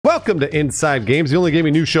Welcome to Inside Games, the only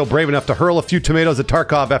gaming news show brave enough to hurl a few tomatoes at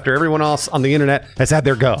Tarkov after everyone else on the internet has had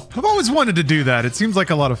their go. I've always wanted to do that. It seems like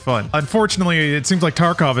a lot of fun. Unfortunately, it seems like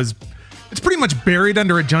Tarkov it's pretty much buried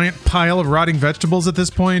under a giant pile of rotting vegetables at this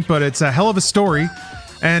point, but it's a hell of a story.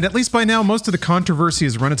 And at least by now, most of the controversy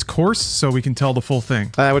has run its course, so we can tell the full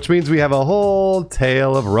thing. Which means we have a whole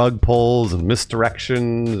tale of rug pulls and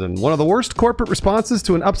misdirections and one of the worst corporate responses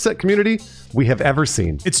to an upset community we have ever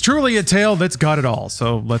seen. It's truly a tale that's got it all,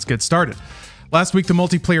 so let's get started. Last week, the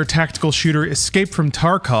multiplayer tactical shooter Escape from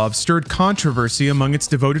Tarkov stirred controversy among its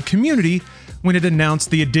devoted community when it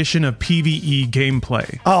announced the addition of PvE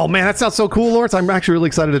gameplay. Oh man, that sounds so cool, Lawrence. I'm actually really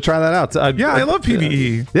excited to try that out. I love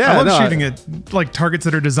PvE. I love shooting at like targets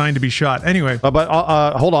that are designed to be shot. Anyway. But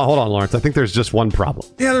hold on, Lawrence. I think there's just one problem.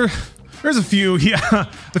 Yeah, there's a few. Yeah,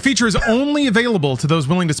 the feature is only available to those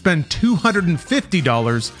willing to spend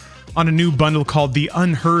 $250 on a new bundle called the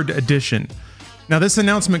Unheard Edition. Now, this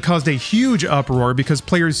announcement caused a huge uproar because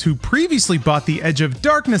players who previously bought the Edge of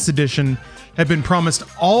Darkness Edition have been promised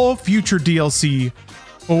all future DLC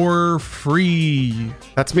for free.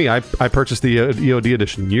 That's me. I purchased the EOD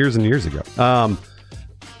edition years and years ago.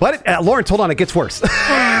 But Lawrence, hold on, it gets worse.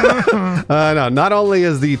 No, not only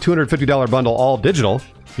is the $250 bundle all digital,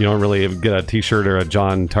 you don't really get a t-shirt or a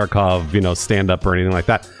John Tarkov, stand-up or anything like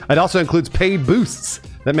that. It also includes paid boosts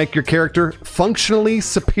that make your character functionally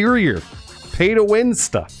superior. Pay-to-win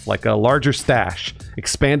stuff like a larger stash,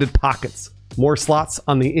 expanded pockets, more slots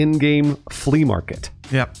on the in-game flea market.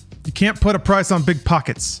 Yep. You can't put a price on big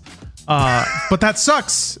pockets. But that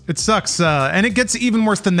sucks. It sucks. And it gets even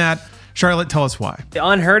worse than that. Charlotte, tell us why. The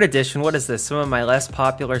Unheard Edition, what is this? Some of my less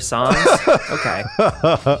popular songs? Okay.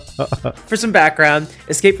 For some background,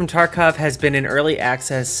 Escape from Tarkov has been in early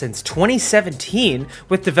access since 2017,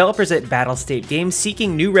 with developers at Battlestate Games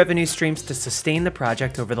seeking new revenue streams to sustain the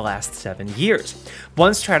project over the last 7 years.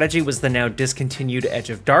 One strategy was the now discontinued Edge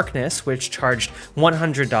of Darkness, which charged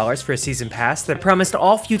 $100 for a season pass that promised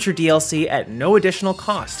all future DLC at no additional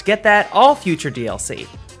cost. Get that? All future DLC.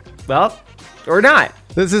 Well, or not.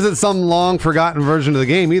 This isn't some long-forgotten version of the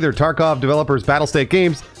game either. Tarkov developers Battlestate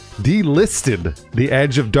Games delisted the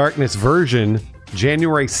Edge of Darkness version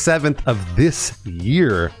January 7th of this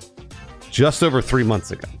year, just over 3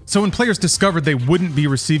 months ago. So when players discovered they wouldn't be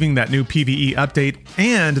receiving that new PvE update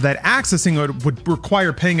and that accessing it would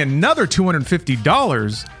require paying another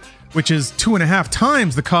 $250, which is 2.5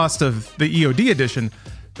 times the cost of the EOD edition,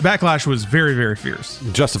 the backlash was very, very fierce.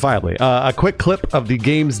 Justifiably. A quick clip of the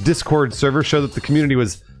game's Discord server showed that the community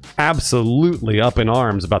was absolutely up in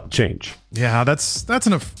arms about the change. Yeah, that's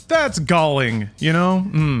galling,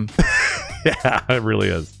 Yeah, it really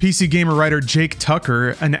is. PC gamer writer Jake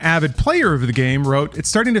Tucker, an avid player of the game, wrote, "It's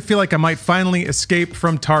starting to feel like I might finally escape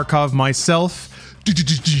from Tarkov myself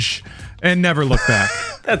and never look back."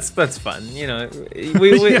 That's fun. We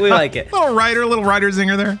like it. Little writer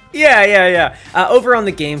zinger there. Yeah. Over on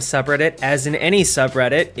the game subreddit, as in any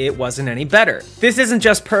subreddit, it wasn't any better. This isn't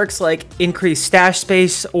just perks like increased stash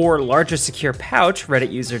space or larger secure pouch.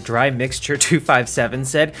 Reddit user DryMixture257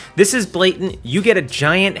 said, "This is blatant. You get a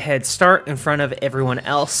giant head start in front of everyone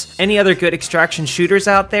else. Any other good extraction shooters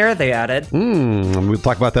out there?" They added. We'll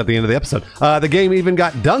talk about that at the end of the episode. The game even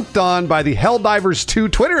got dunked on by the Helldivers 2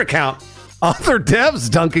 Twitter account. Other devs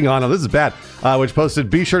dunking on them. This is bad. Which posted,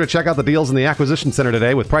 "Be sure to check out the deals in the acquisition center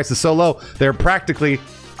today. With prices so low, they're practically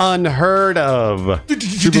unheard of."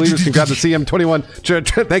 True believers can grab the CM21.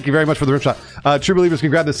 Thank you very much for the rim shot. True believers can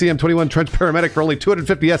grab the CM21 Trench Paramedic for only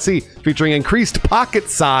 $250 SC, featuring increased pocket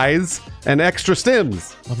size and extra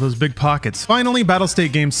stims. Love those big pockets. Finally,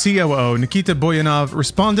 Battlestate Games COO Nikita Boyanov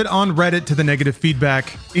responded on Reddit to the negative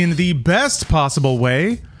feedback in the best possible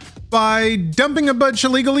way, by dumping a bunch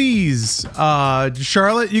of legalese.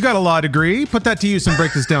 Charlotte, you got a law degree. Put that to use and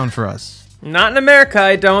break this down for us. Not in America,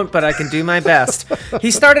 I don't, but I can do my best.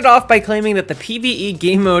 He started off by claiming that the PvE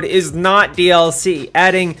game mode is not DLC,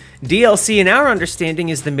 adding, "DLC in our understanding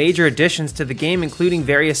is the major additions to the game, including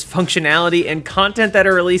various functionality and content that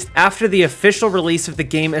are released after the official release of the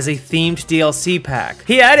game as a themed DLC pack."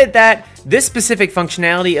 He added that this specific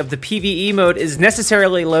functionality of the PvE mode is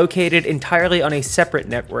necessarily located entirely on a separate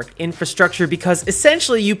network infrastructure because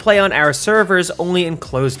essentially you play on our servers only in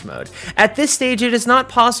closed mode. At this stage, it is not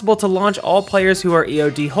possible to launch all players who are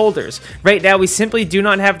EOD holders. Right now, we simply do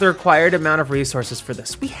not have the required amount of resources for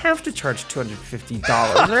this. We have to charge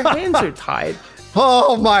 $250. Our hands are tied.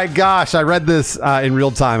 Oh my gosh, I read this in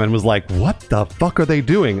real time and was like, what the fuck are they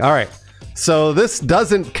doing? All right. So this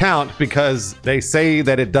doesn't count because they say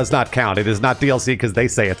that it does not count. It is not DLC because they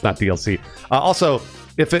say it's not DLC. Also,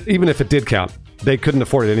 even if it did count, they couldn't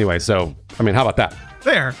afford it anyway. So, I mean, how about that?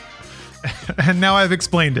 There. And now I've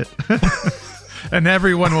explained it. And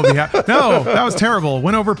everyone will be happy. No, that was terrible.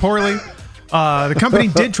 Went over poorly. The company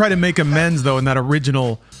did try to make amends, though, in that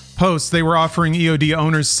original post. They were offering EOD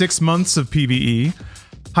owners 6 months of PvE,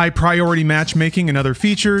 high priority matchmaking, and other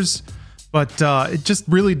features. But it just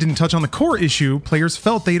really didn't touch on the core issue. Players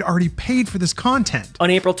felt they'd already paid for this content. On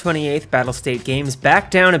April 28th, Battlestate Games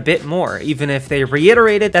backed down a bit more, even if they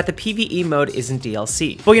reiterated that the PvE mode isn't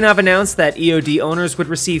DLC. Boyanov announced that EOD owners would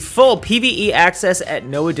receive full PvE access at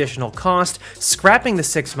no additional cost, scrapping the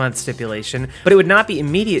 6-month stipulation, but it would not be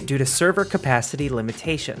immediate due to server capacity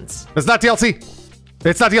limitations. It's not DLC.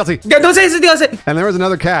 It's not DLC. Don't say it's DLC! And there was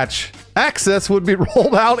another catch. Access would be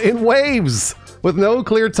rolled out in waves, with no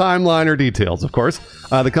clear timeline or details, of course.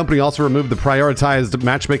 The company also removed the prioritized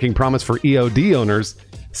matchmaking promise for EOD owners,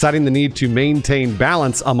 citing the need to maintain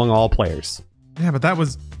balance among all players. Yeah, but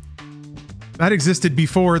that existed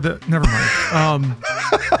before the... Never mind.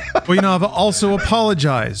 Boyanov also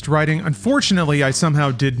apologized, writing, "Unfortunately, I somehow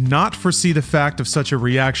did not foresee the fact of such a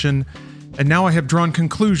reaction, and now I have drawn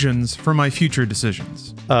conclusions for my future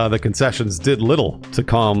decisions." The concessions did little to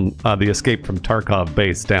calm the escape from Tarkov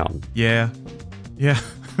base down. Yeah.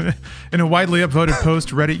 In a widely upvoted post,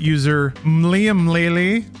 Reddit user Mliam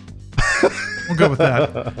Lele, we'll go with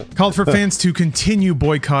that, called for fans to continue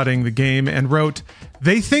boycotting the game and wrote,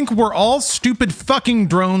 "They think we're all stupid fucking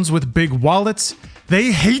drones with big wallets.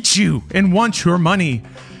 They hate you and want your money.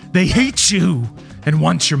 They hate you and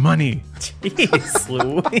want your money." Jeez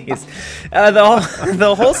Louise.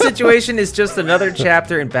 The whole situation is just another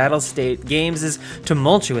chapter in Battlestate Games'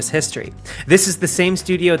 tumultuous history. This is the same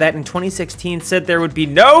studio that in 2016 said there would be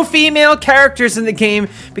no female characters in the game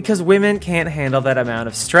because women can't handle that amount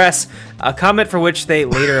of stress, a comment for which they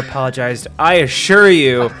later apologized. "I assure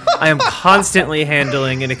you, I am constantly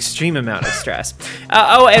handling an extreme amount of stress."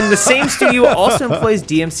 And the same studio also employs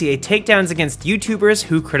DMCA takedowns against YouTubers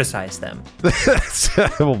who criticize them.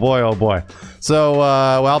 Oh boy. So,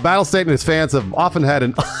 while Battlestate and his fans have often had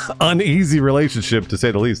an uneasy relationship, to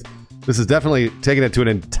say the least, this is definitely taking it to an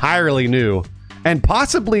entirely new and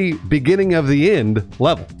possibly beginning of the end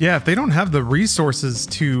level. Yeah, if they don't have the resources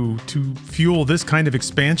to fuel this kind of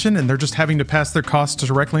expansion and they're just having to pass their costs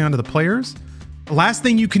directly onto the players, the last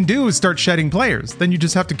thing you can do is start shedding players. Then you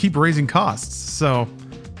just have to keep raising costs. So,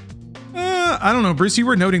 I don't know, Bruce, you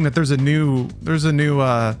were noting that there's a new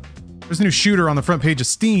shooter on the front page of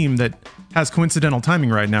Steam that has coincidental timing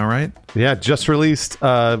right now, right? Yeah, just released.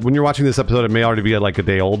 When you're watching this episode, it may already be like a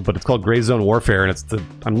day old, but it's called Gray Zone Warfare, and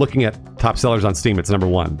I'm looking at top sellers on Steam. It's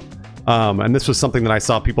 #1. And this was something that I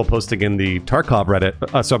saw people posting in the Tarkov Reddit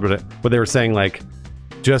subreddit, where they were saying like,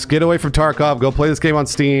 just get away from Tarkov, go play this game on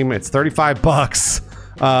Steam. It's $35.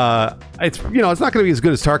 It's it's not going to be as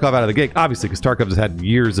good as Tarkov out of the gate, obviously, because Tarkov has had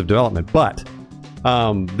years of development. But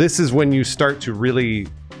this is when you start to really,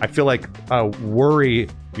 I feel like, worry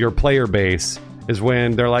your player base, is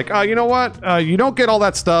when they're like, oh, you know what? You don't get all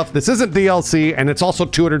that stuff. This isn't DLC, and it's also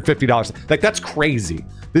 $250. Like, that's crazy.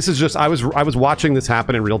 This is just, I was watching this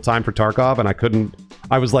happen in real time for Tarkov, and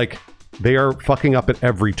I was like, they are fucking up at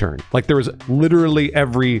every turn. Like, there was literally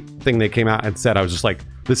everything they came out and said. I was just like,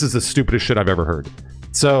 this is the stupidest shit I've ever heard.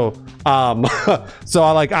 So, I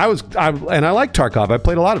like Tarkov. I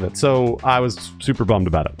played a lot of it, so I was super bummed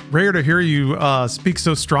about it. Rare to hear you speak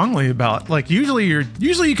so strongly about. Like, usually you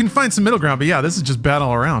can find some middle ground, but yeah, this is just bad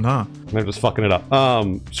all around, huh? They're just fucking it up.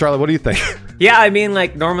 Charlotte, what do you think? Yeah, I mean,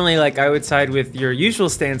 like, normally, like, I would side with your usual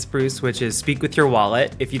stance, Bruce, which is speak with your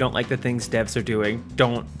wallet. If you don't like the things devs are doing,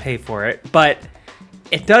 don't pay for it. But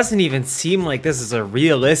it doesn't even seem like this is a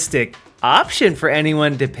realistic option for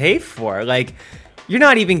anyone to pay for. Like, you're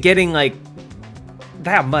not even getting like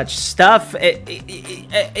that much stuff.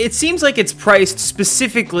 It seems like it's priced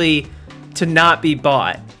specifically to not be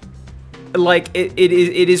bought. Like it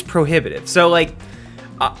is prohibitive. So like,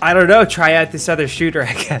 I don't know. Try out this other shooter.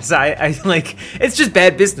 I guess I like. It's just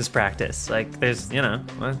bad business practice. Like there's I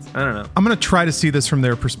don't know. I'm gonna try to see this from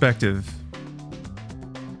their perspective.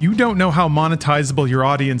 You don't know how monetizable your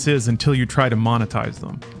audience is until you try to monetize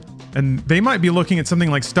them. And they might be looking at something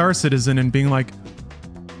like Star Citizen and being like,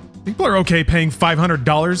 people are okay paying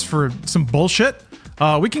 $500 for some bullshit.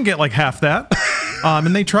 We can get like half that.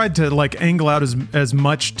 And they tried to like angle out as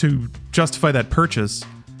much to justify that purchase.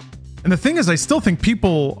 And the thing is, I still think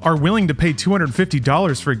people are willing to pay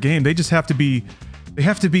 $250 for a game. They just have to be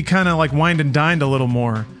kind of like wined and dined a little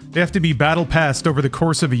more. They have to be battle passed over the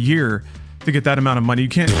course of a year to get that amount of money. You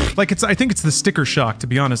can't, like, I think it's the sticker shock, to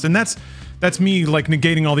be honest. And that's me like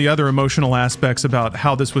negating all the other emotional aspects about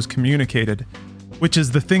how this was communicated, which is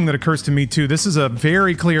the thing that occurs to me too. This is a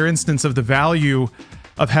very clear instance of the value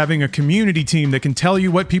of having a community team that can tell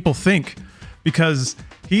you what people think, because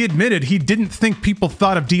he admitted he didn't think people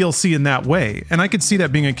thought of DLC in that way. And I could see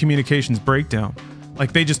that being a communications breakdown.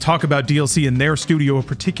 Like, they just talk about DLC in their studio a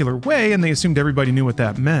particular way, and they assumed everybody knew what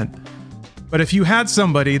that meant. But if you had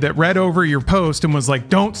somebody that read over your post and was like,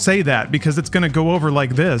 don't say that because it's going to go over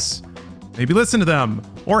like this, maybe listen to them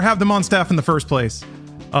or have them on staff in the first place.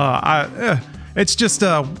 It's just,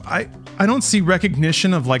 I don't see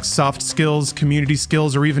recognition of like soft skills, community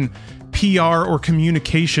skills, or even PR or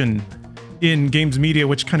communication in games media,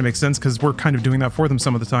 which kind of makes sense because we're kind of doing that for them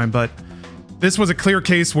some of the time. But this was a clear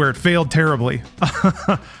case where it failed terribly.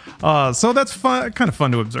 So that's fun, kind of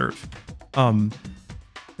fun to observe.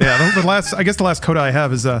 Yeah, I guess the last coda I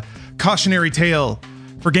have is a cautionary tale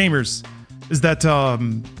for gamers, is that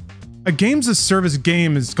a games as service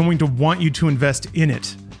game is going to want you to invest in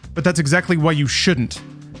it, but that's exactly why you shouldn't,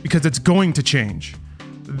 because it's going to change.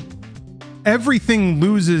 Everything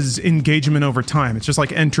loses engagement over time. It's just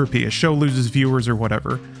like entropy. A show loses viewers or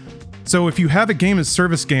whatever. So if you have a game as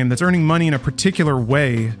service game that's earning money in a particular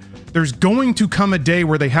way, there's going to come a day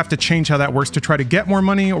where they have to change how that works to try to get more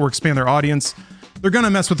money or expand their audience. They're going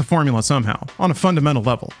to mess with the formula somehow on a fundamental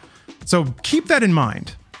level. So keep that in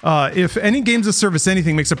mind. If any games as service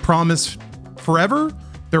anything makes a promise forever,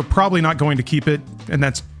 they're probably not going to keep it. And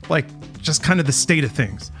that's like just kind of the state of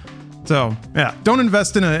things. So yeah, don't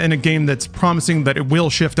invest in a game that's promising that it will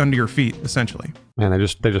shift under your feet, essentially. Man, they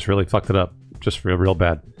just really fucked it up. Just real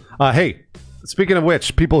bad. Hey, speaking of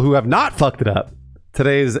which, people who have not fucked it up,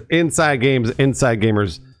 today's Inside Games, Inside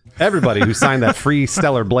Gamers, everybody who signed that free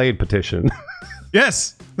Stellar Blade petition.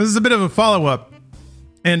 Yes, this is a bit of a follow-up.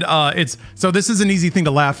 And so this is an easy thing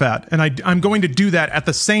to laugh at. And I'm going to do that at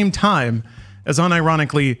the same time as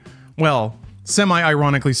unironically, well,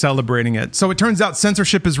 semi-ironically celebrating it. So it turns out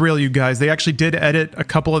censorship is real, you guys. They actually did edit a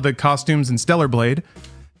couple of the costumes in Stellar Blade.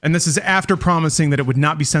 And this is after promising that it would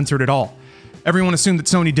not be censored at all. Everyone assumed that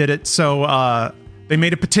Sony did it, so they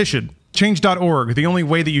made a petition. Change.org, the only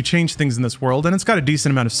way that you change things in this world, and it's got a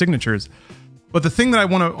decent amount of signatures. But the thing that I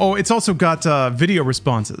want to... it's also got video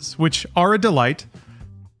responses, which are a delight.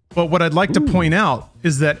 But what I'd like to point out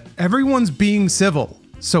is that everyone's being civil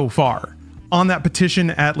so far, on that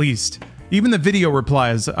petition at least. Even the video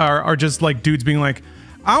replies are just like dudes being like,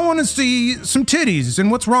 I want to see some titties,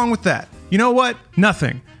 and what's wrong with that? You know what?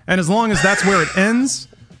 Nothing. And as long as that's where it ends,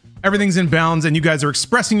 everything's in bounds, and you guys are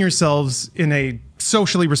expressing yourselves in a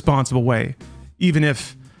socially responsible way. Even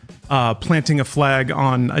if planting a flag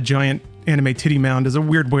on a giant anime titty mound is a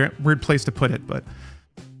weird place to put it. But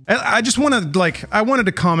I just want to, I wanted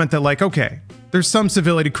to comment that, like, okay, there's some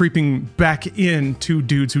civility creeping back into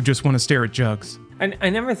dudes who just want to stare at jugs.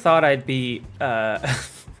 I never thought I'd be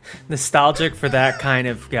nostalgic for that kind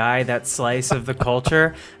of guy, that slice of the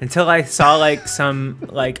culture, until I saw some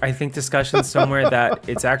I think discussions somewhere that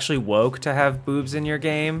it's actually woke to have boobs in your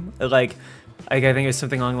game. Like I think it was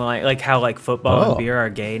something along the line, like how football and beer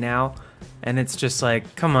are gay now, and it's just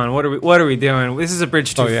like, come on, what are we doing? This is a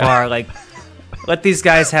bridge too far. Like, let these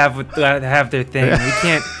guys have their thing.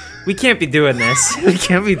 We can't be doing this. We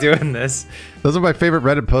can't be doing this. Those are my favorite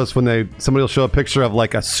Reddit posts when somebody will show a picture of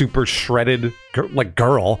like a super shredded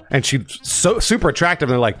girl, and she's so super attractive,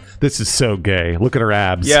 and they're like, "This is so gay. Look at her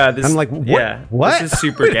abs." Yeah, I'm like, what? Yeah, what? This is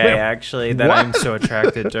super gay, actually. That I'm so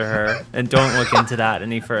attracted to her, and don't look into that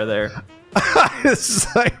any further.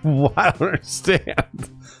 It's like, what? I don't understand.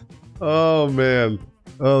 Oh man.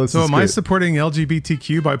 Oh, so am I supporting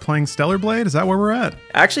LGBTQ by playing Stellar Blade? Is that where we're at?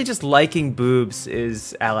 Actually, just liking boobs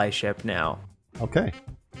is allyship now. Okay.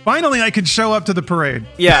 Finally, I could show up to the parade.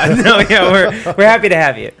 Yeah, we're happy to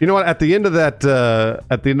have you. You know what? At the end of that,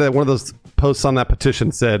 one of those posts on that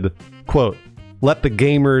petition said, "Quote: Let the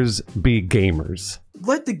gamers be gamers."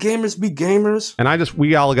 Let the gamers be gamers. And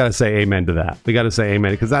we all got to say amen to that. We got to say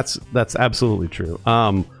amen because that's absolutely true.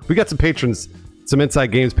 We got some patrons. Some Inside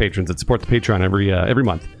Games patrons that support the Patreon every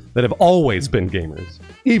month that have always been gamers,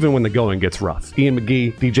 even when the going gets rough. Ian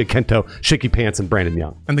McGee, DJ Kento, Shaky Pants, and Brandon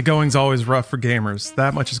Young. And the going's always rough for gamers.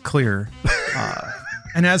 That much is clear.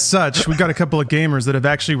 And as such, we've got a couple of gamers that have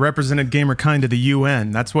actually represented gamerkind to the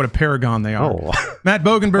UN. That's what a paragon they are. Oh. Matt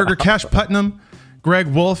Bogenberger, Cash Putnam, Greg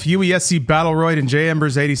Wolf, UESC Battleroyd, and J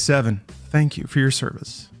Embers 87. Thank you for your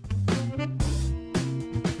service.